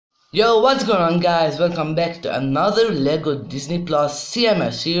Yo, what's going on guys? Welcome back to another LEGO Disney Plus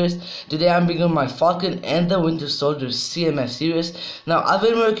CMF series. Today I'm bringing my Falcon and the Winter Soldier CMF series. Now I've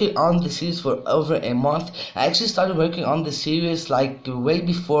been working on the series for over a month. I actually started working on the series like way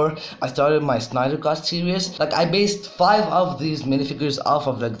before I started my Snyder Cut series. Like I based 5 of these minifigures off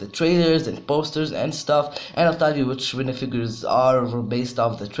of like the trailers and posters and stuff, and I'll tell you which minifigures are based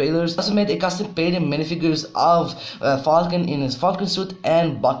off the trailers. I also made a custom painted minifigures of Falcon in his Falcon suit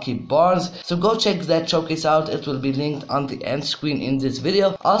and Bucky Barnes, so go check that showcase out. It will be linked on the end screen in this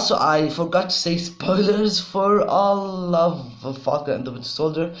video. Also, I forgot to say spoilers for all of Falcon and the Winter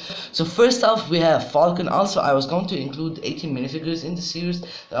Soldier. So first off, we have Falcon. Also, I was going to include 18 minifigures in the series.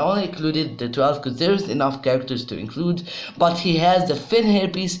 I only included the 12 because there's enough characters to include, but he has the Finn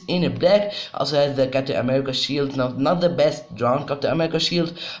hairpiece in black. Also has the Captain America shield. Not the best drawn Captain America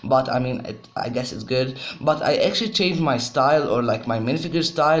shield, but I mean I guess it's good. But I actually changed my style, or like my minifigure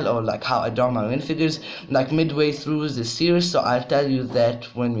style, or like how I draw my minifigures, like midway through the series, so I'll tell you that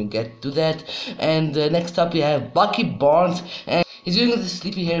when we get to that. And next up we have Bucky Barnes, and he's using the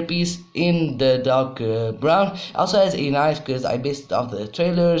sleepy hairpiece in the dark brown. Also has a knife because I based it off the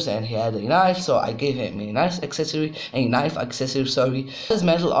trailers and he had a knife, so I gave him a knife accessory. Sorry. His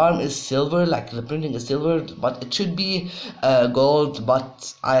metal arm is silver, like the printing is silver, but it should be gold,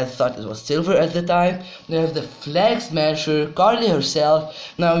 but I thought it was silver at the time. We have the Flag Smasher, Carly herself.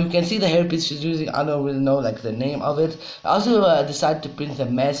 Now you can see the hairpiece she's using. I don't really know like the name of it. I also decided to print the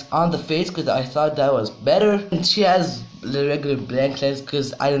mask on the face because I thought that was better. And she has the regular blank legs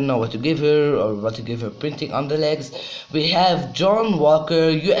because I don't know what to give her or what to give her printing on the legs. We have John Walker,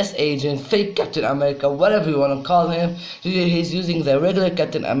 US agent, fake Captain America, whatever you want to call him. He's using the regular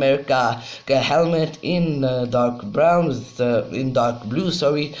Captain America helmet in dark brown, in dark blue,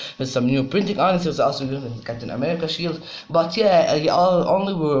 sorry, with some new printing on it. He was also using the Captain America shield, but yeah, he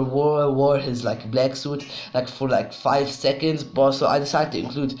only wore his like black suit like for like 5 seconds, but so I decided to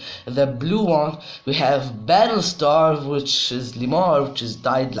include the blue one. We have Battlestar, which is Limar, which is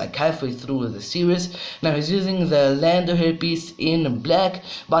died like halfway through the series. Now he's using the Lando hairpiece in black,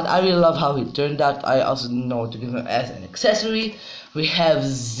 but I really love how he turned out. I also know what to give him as an accessory. We have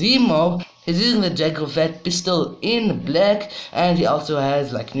Zemo. He's using the Jango Fett pistol in black, and he also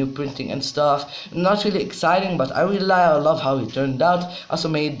has like new printing and stuff. Not really exciting, but I really love how he turned out. Also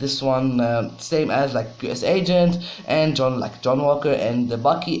made this one same as like US Agent and John Walker and the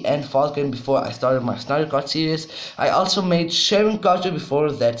Bucky and Falcon before I started my Snyder Cut series. I also made Sharon Carter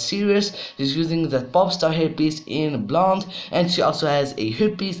before that series. She's using the pop star hairpiece in blonde, and she also has a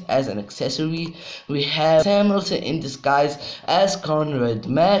hairpiece as an accessory. We have Sam Wilson in disguise as Conrad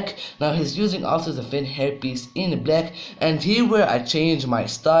Mack. Now he's using also the Finn hairpiece in black, and here where I change my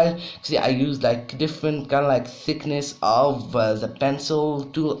style. See, I use like different kind of like thickness of the pencil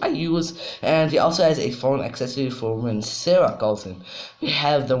tool I use, and he also has a phone accessory for when Sarah calls him. We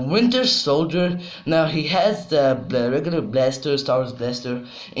have the Winter Soldier. Now he has the regular blaster, Star Wars blaster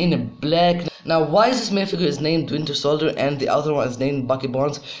in black. Now why is this minifigure is named Winter Soldier and the other one is named Bucky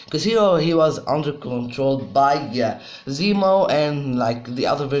Barnes? Because he was under control by Zemo, and like the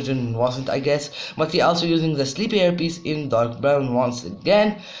other version wasn't, I guess. But he also using the sleepy hairpiece in dark brown once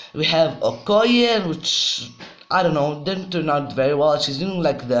again. We have Okoye, which I don't know, didn't turn out very well. She's doing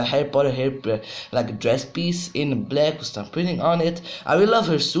like the Harry Potter hair like dress piece in black with some printing on it. I really love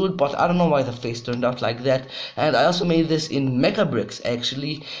her suit, but I don't know why the face turned out like that. And I also made this in mecha bricks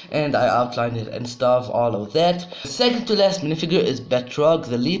actually, and I outlined it and stuff, all of that. The second to last minifigure is Batroc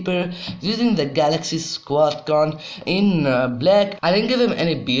the Leaper, using the Galaxy Squad Con in black. I didn't give him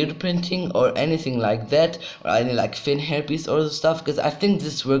any beard printing or anything like that, or any like Finn hairpiece or stuff, because I think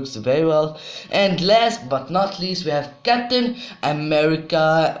this works very well. And last but not least, we have Captain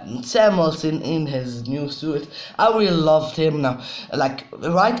America, Sam Wilson in his new suit. I really loved him. Now, like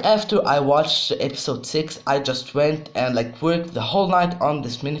right after I watched episode 6, I just went and like worked the whole night on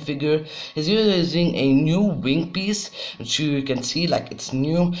this minifigure. He's using a new wing piece, which you can see like it's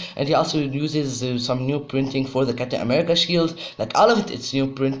new, and he also uses some new printing for the Captain America shield. Like all of it's new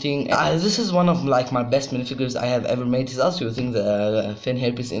printing. This is one of like my best minifigures I have ever made. He's also using the Finn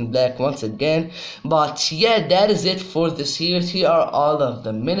hairpiece in black once again. But yeah, that is it for the series. Here are all of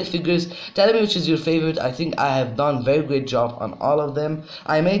the minifigures. Tell me which is your favorite. I think I have done very great job on all of them.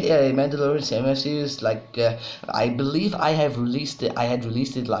 I made a Mandalorian CMF series like I believe I had released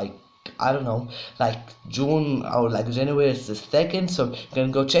it like I don't know, like June or like January the 2nd, so you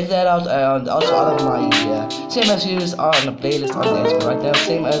can go check that out. And also all of my CMF series are on a playlist on the screen right now,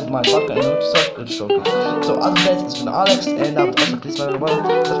 same as my Falcon and Winter Soldier showcase. So other than that, it's been Alex, and also please subscribe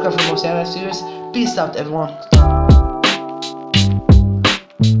for more CMF series. Peace out everyone.